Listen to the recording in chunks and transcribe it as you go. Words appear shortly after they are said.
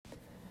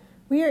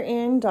We are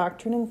in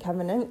Doctrine and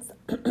Covenants,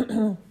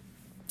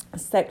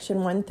 section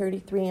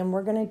 133, and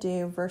we're going to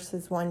do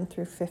verses 1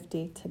 through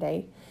 50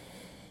 today.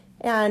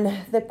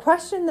 And the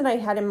question that I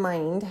had in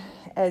mind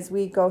as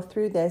we go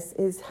through this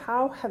is,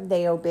 how have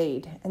they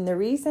obeyed? And the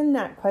reason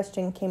that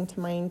question came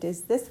to mind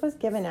is this was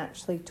given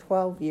actually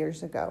 12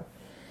 years ago.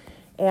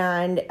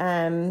 And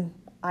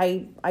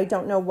I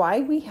don't know why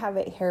we have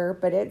it here,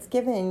 but it's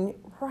given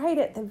right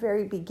at the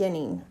very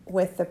beginning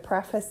with the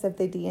preface of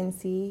the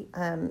D&C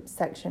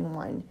section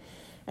 1.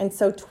 And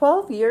so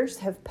 12 years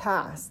have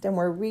passed, and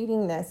we're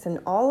reading this, and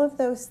all of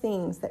those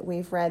things that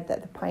we've read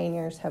that the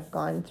pioneers have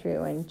gone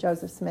through and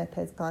Joseph Smith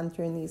has gone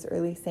through in these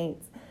early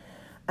saints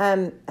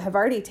have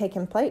already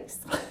taken place.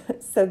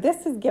 So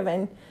this is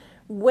given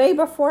way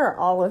before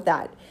all of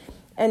that.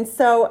 And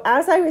so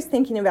as I was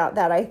thinking about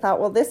that, I thought,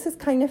 well, this is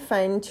kind of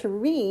fun to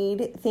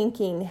read,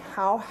 thinking,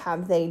 how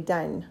have they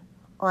done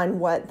on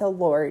what the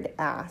Lord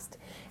asked?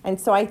 And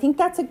so I think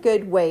that's a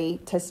good way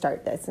to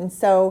start this. And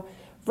so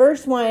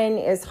verse 1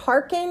 is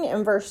hearken,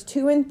 and verse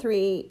 2 and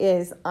 3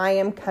 is I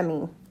am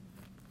coming,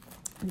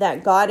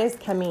 that God is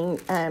coming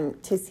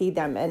to see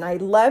them. And I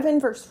love in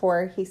verse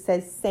 4, he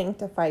says,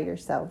 sanctify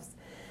yourselves,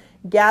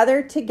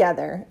 gather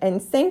together,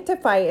 and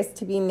sanctify is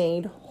to be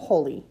made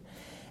holy.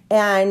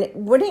 And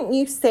wouldn't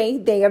you say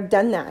they have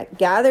done that?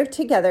 Gather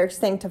together,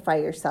 sanctify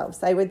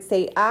yourselves. I would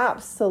say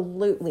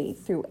absolutely.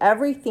 Through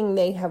everything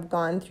they have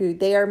gone through,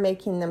 they are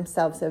making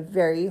themselves a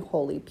very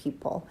holy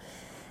people.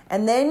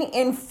 And then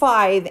in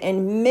 5,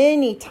 and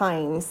many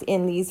times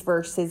in these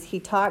verses, he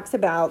talks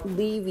about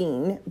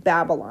leaving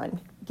Babylon,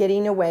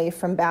 getting away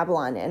from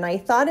Babylon. And I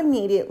thought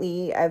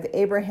immediately of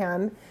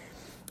Abraham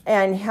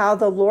and how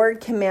the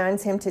Lord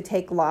commands him to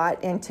take Lot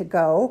and to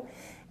go.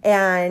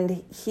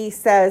 And he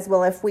says,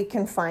 well, if we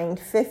can find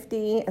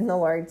 50, and the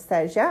Lord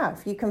says, yeah,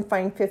 if you can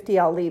find 50,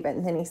 I'll leave it.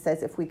 And then he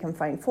says, if we can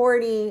find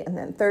 40, and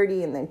then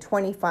 30, and then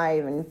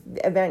 25, and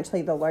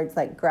eventually the Lord's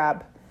like,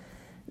 grab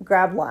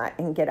Lot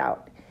and get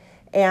out.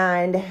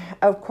 And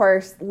of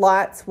course,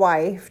 Lot's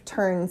wife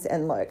turns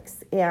and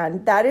looks.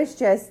 And that is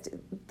just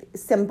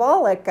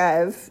symbolic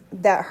of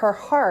that her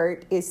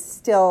heart is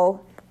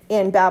still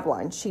in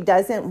Babylon. She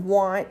doesn't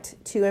want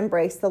to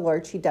embrace the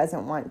Lord. She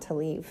doesn't want to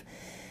leave.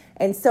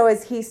 And so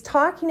as he's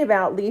talking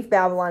about leave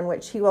Babylon,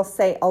 which he will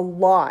say a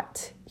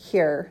lot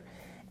here,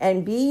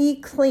 and be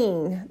ye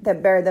clean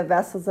that bear the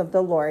vessels of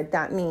the Lord,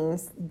 that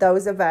means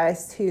those of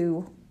us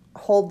who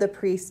hold the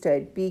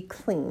priesthood, be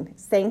clean,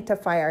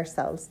 sanctify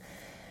ourselves.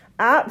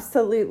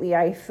 Absolutely,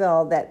 I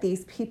feel that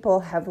these people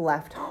have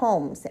left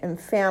homes and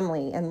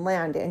family and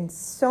land and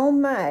so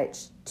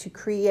much to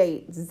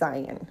create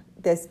Zion,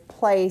 this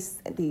place,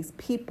 these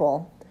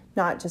people.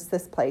 Not just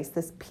this place,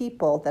 this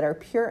people that are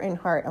pure in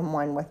heart and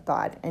one with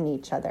God and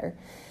each other.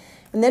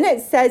 And then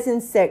it says in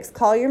 6,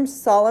 call your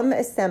solemn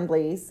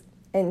assemblies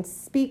and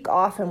speak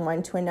often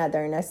one to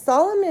another. And a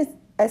solemn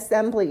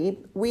assembly,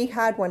 we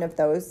had one of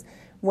those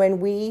when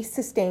we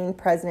sustained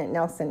President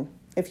Nelson,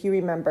 if you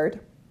remembered.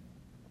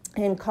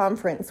 In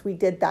conference, we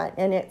did that.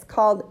 And it's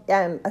called,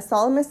 a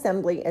solemn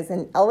assembly is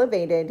an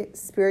elevated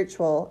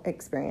spiritual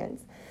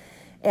experience.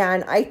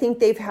 And I think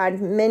they've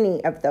had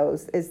many of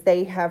those as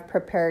they have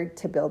prepared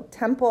to build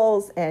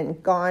temples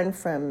and gone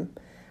from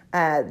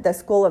the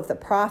school of the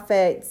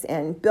prophets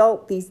and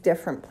built these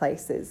different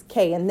places.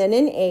 Okay, and then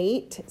in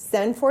 8,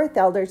 send forth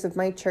elders of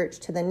my church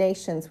to the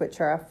nations which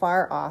are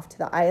afar off, to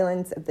the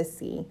islands of the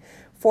sea,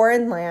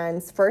 foreign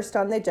lands, first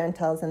on the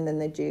Gentiles and then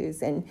the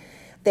Jews. And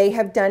they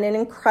have done an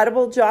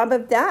incredible job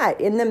of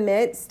that in the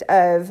midst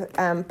of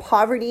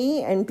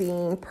poverty and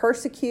being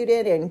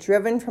persecuted and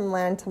driven from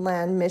land to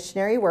land.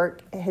 Missionary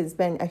work has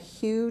been a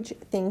huge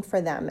thing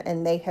for them,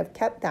 and they have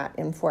kept that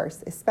in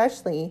force,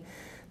 especially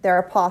their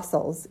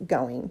apostles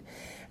going.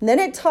 And then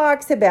it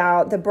talks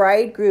about the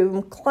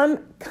bridegroom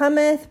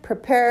cometh,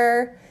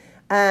 prepare,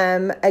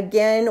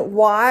 again,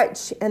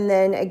 watch, and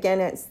then again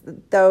it's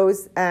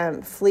those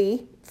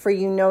flee, for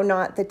you know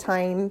not the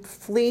time,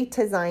 flee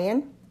to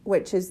Zion,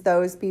 which is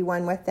those be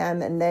one with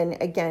them. And then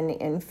again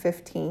in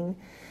 15,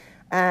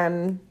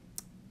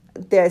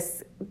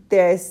 this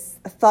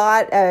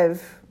thought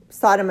of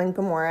Sodom and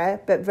Gomorrah,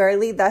 but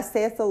verily thus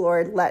saith the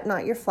Lord, let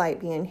not your flight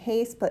be in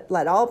haste, but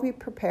let all be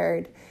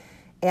prepared,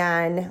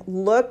 and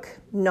look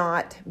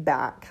not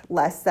back,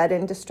 lest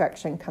sudden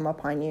destruction come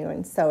upon you.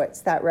 And so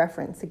it's that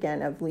reference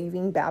again of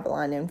leaving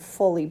Babylon and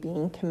fully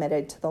being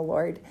committed to the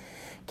Lord.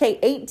 Okay,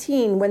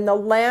 18, when the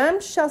Lamb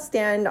shall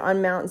stand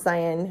on Mount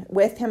Zion,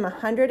 with him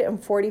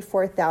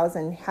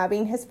 144,000,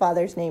 having his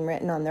Father's name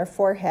written on their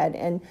forehead.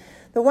 And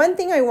the one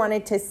thing I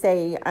wanted to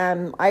say,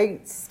 I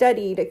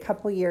studied a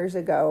couple years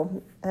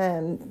ago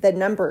the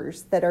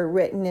numbers that are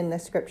written in the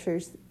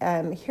scriptures,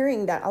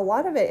 hearing that a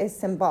lot of it is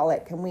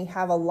symbolic, and we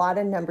have a lot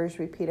of numbers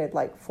repeated,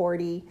 like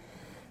 40,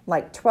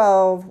 like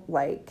 12,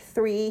 like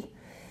 3.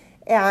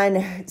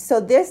 And so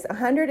this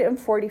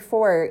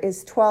 144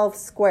 is 12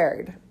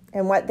 squared.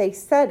 And what they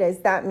said is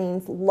that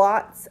means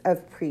lots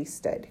of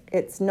priesthood.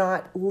 It's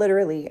not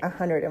literally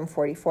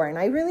 144. And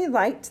I really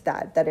liked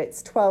that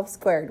it's 12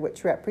 squared,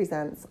 which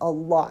represents a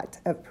lot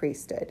of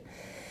priesthood.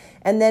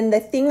 And then the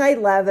thing I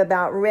love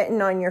about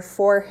written on your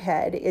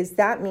forehead is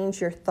that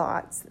means your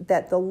thoughts,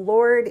 that the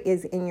Lord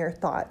is in your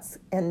thoughts.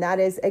 And that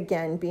is,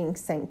 again, being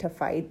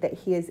sanctified, that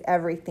he is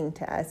everything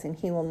to us, and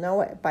he will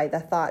know it by the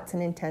thoughts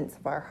and intents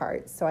of our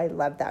hearts. So I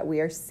love that. We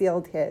are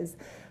sealed his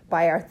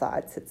by our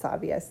thoughts. It's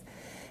obvious.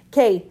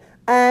 Okay.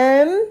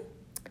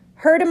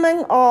 Heard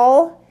among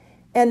all.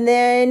 And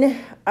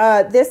then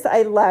this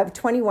I love,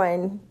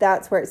 21,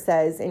 that's where it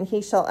says, and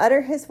he shall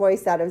utter his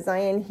voice out of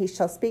Zion, he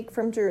shall speak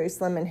from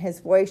Jerusalem, and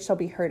his voice shall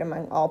be heard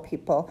among all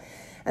people.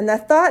 And the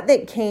thought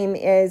that came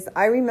is,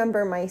 I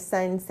remember my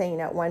son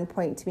saying at one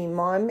point to me,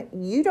 Mom,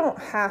 you don't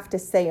have to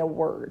say a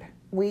word.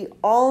 We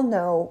all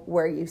know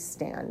where you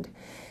stand.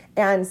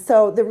 And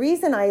so the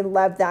reason I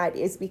love that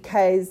is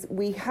because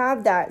we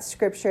have that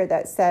scripture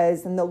that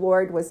says, and the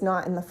Lord was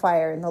not in the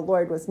fire, and the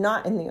Lord was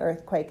not in the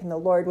earthquake, and the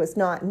Lord was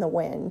not in the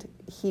wind.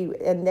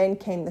 And then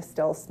came the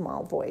still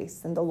small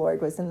voice, and the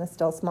Lord was in the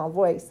still small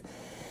voice.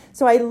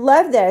 So I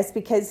love this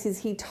because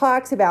he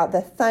talks about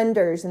the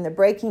thunders and the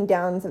breaking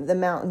downs of the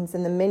mountains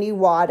and the many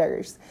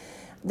waters.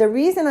 The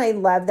reason I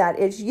love that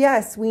is,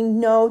 yes, we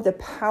know the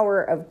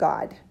power of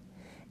God,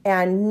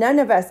 and none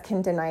of us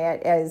can deny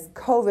it, as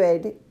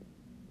COVID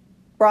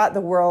brought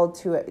the world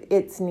to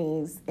its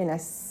knees in a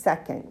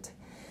second.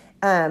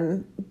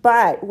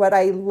 But what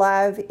I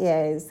love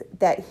is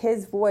that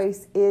his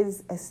voice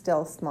is a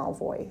still small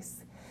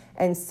voice.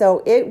 And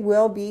so it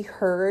will be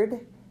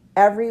heard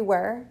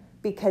everywhere,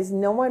 because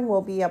no one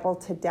will be able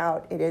to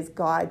doubt it is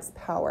God's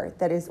power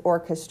that is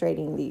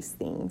orchestrating these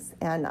things.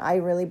 And I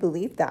really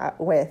believe that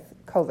with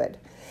COVID.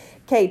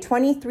 Okay,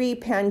 23,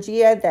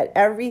 Pangea, that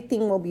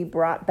everything will be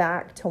brought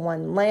back to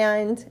one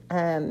land.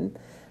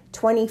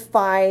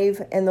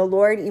 25, and the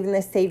Lord, even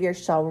the Savior,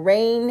 shall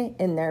reign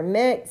in their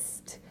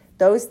midst.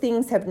 Those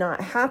things have not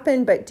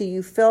happened, but do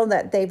you feel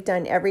that they've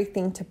done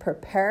everything to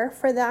prepare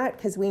for that?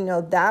 Because we know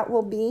that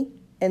will be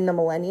in the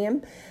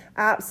millennium.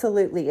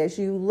 Absolutely. As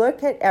you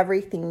look at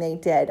everything they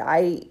did,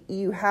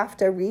 you have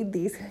to read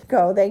these,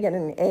 they get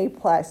an A+.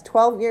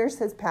 12 years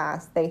has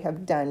passed. They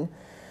have done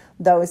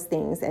those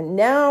things. And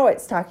now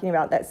it's talking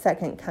about that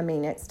second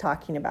coming. It's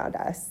talking about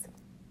us.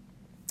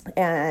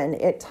 And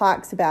it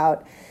talks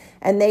about,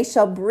 and they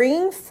shall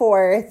bring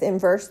forth, in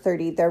verse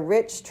 30, their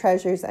rich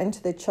treasures unto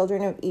the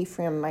children of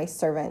Ephraim, my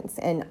servants.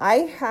 And I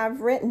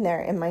have written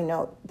there in my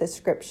note the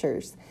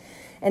scriptures.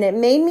 And it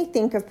made me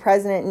think of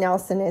President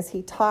Nelson as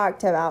he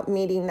talked about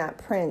meeting that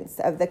prince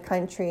of the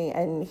country.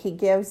 And he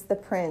gives the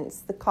prince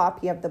the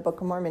copy of the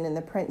Book of Mormon. And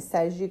the prince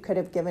says, you could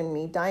have given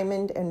me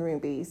diamond and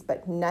rubies,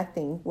 but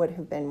nothing would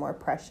have been more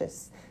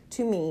precious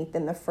to me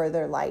than the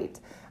further light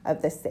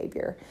of the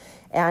Savior.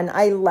 And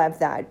I love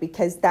that,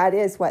 because that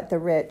is what the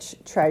rich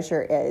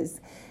treasure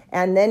is.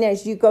 And then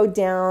as you go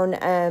down,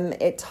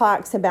 it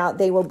talks about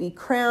they will be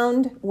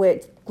crowned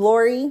with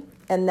glory,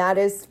 and that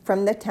is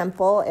from the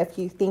temple. If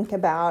you think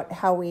about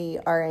how we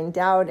are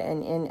endowed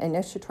and in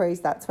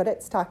initiatories, that's what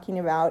it's talking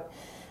about,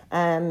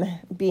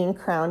 being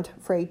crowned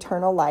for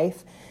eternal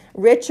life.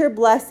 Richer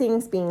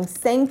blessings, being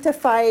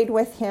sanctified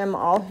with him,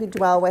 all who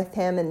dwell with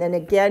him. And then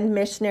again,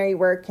 missionary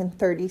work in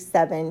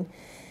 37.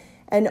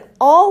 And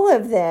all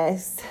of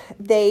this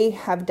they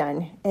have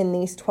done in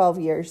these 12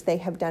 years. They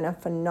have done a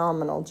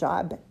phenomenal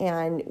job.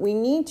 And we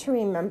need to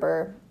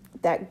remember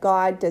that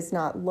God does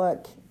not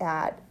look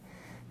at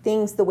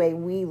things the way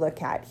we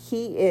look at.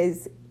 He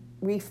is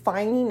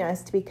refining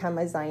us to become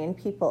a Zion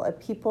people, a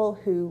people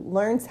who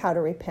learns how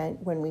to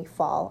repent when we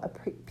fall,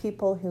 a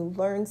people who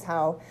learns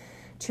how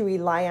to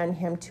rely on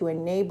him to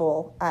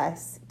enable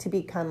us to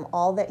become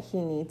all that he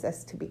needs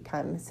us to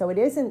become. So it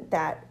isn't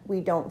that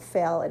we don't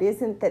fail. It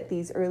isn't that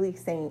these early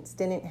saints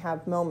didn't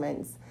have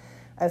moments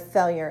of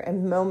failure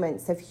and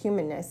moments of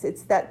humanness.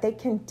 It's that they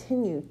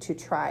continue to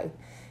try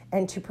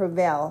and to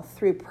prevail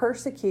through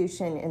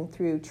persecution and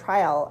through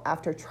trial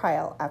after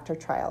trial after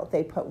trial.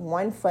 They put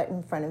one foot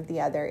in front of the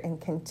other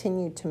and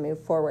continued to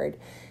move forward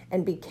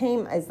and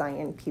became a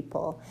Zion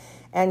people.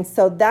 And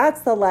so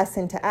that's the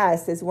lesson to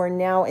us, is we're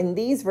now in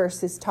these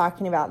verses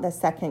talking about the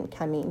second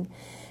coming.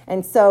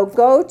 And so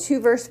go to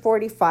verse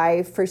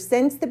 45. For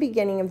since the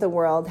beginning of the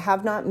world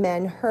have not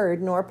men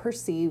heard nor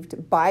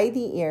perceived by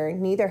the ear,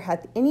 neither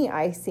hath any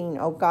eye seen,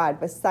 O God,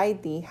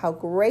 beside thee, how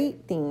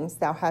great things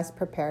thou hast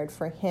prepared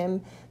for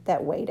him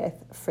that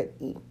waiteth for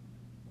thee.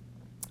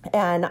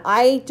 And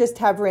I just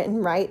have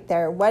written right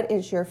there, what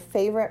is your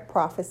favorite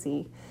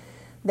prophecy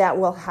that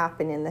will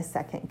happen in the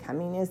second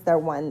coming? Is there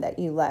one that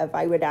you love?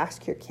 I would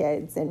ask your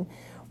kids. And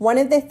one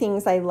of the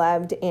things I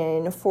loved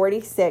in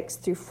 46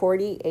 through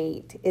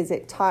 48 is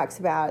it talks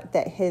about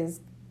that his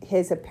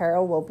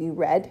apparel will be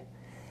red,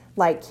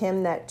 like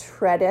him that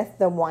treadeth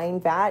the wine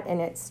vat,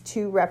 and it's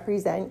to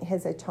represent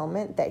his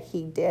atonement, that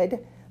he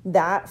did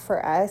that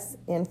for us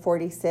in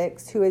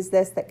 46. Who is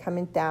this that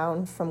cometh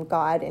down from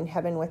God in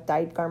heaven with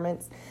dyed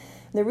garments?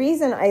 The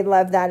reason I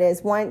love that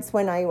is once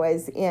when I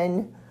was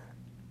in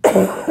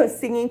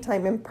singing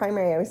time in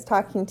primary, I was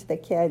talking to the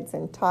kids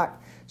and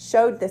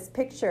showed this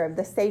picture of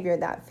the Savior,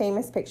 that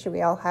famous picture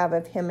we all have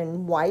of him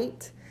in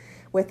white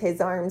with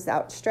his arms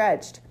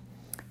outstretched.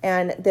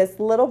 And this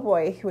little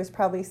boy, who was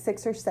probably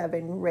 6 or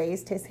 7,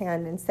 raised his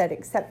hand and said,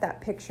 "Except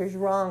that picture's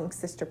wrong,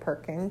 Sister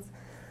Perkins."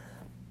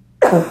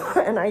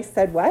 And I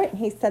said, "What?"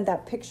 He said,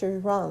 "That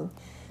picture's wrong.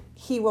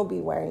 He will be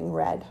wearing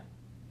red."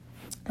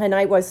 And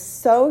I was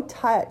so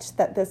touched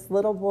that this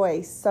little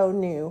boy so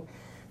knew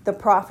the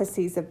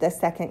prophecies of the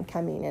second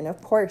coming. And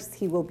of course,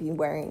 he will be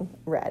wearing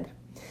red.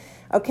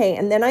 Okay,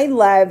 and then I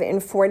love in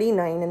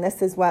 49, and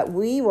this is what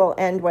we will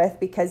end with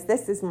because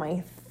this is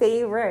my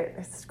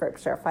favorite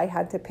scripture. If I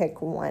had to pick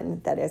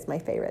one that is my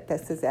favorite,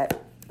 this is it.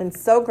 "And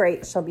so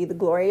great shall be the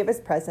glory of his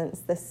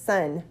presence, the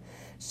sun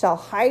shall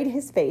hide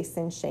his face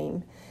in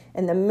shame,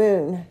 and the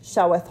moon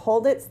shall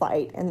withhold its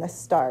light, and the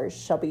stars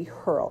shall be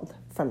hurled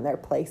from their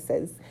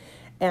places."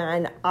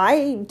 And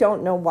I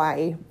don't know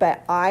why,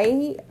 but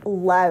I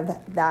love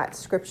that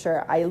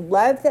scripture. I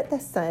love that the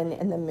sun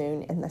and the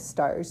moon and the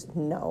stars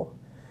know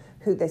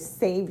who the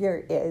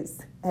Savior is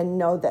and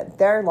know that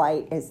their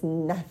light is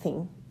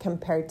nothing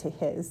compared to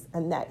his,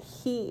 and that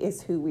he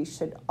is who we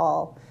should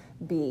all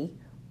be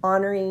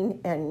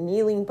honoring and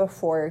kneeling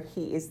before.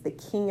 He is the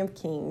King of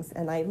Kings,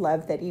 and I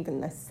love that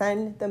even the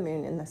sun, the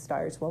moon, and the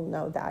stars will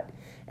know that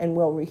and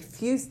will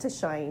refuse to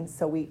shine,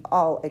 so we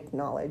all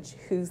acknowledge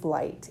whose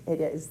light it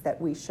is that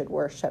we should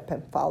worship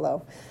and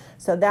follow.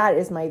 So that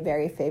is my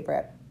very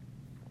favorite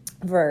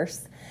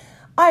verse.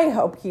 I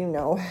hope you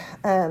know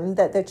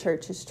that the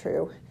church is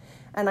true,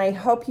 and I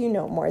hope you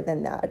know more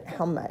than that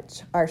how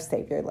much our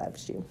Savior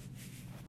loves you.